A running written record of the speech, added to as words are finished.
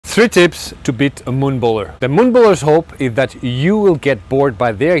3 tips to beat a Moonballer. The Moonballer's hope is that you will get bored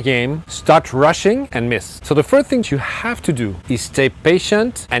by their game, start rushing and miss. So the first thing you have to do is stay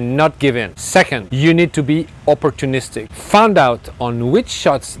patient and not give in. Second, you need to be opportunistic. Find out on which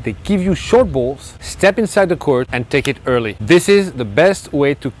shots they give you short balls, step inside the court and take it early. This is the best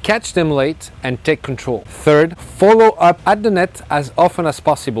way to catch them late and take control. Third, follow up at the net as often as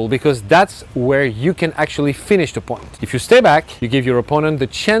possible because that's where you can actually finish the point. If you stay back, you give your opponent the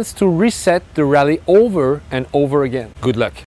chance to reset the rally over and over again. Good luck.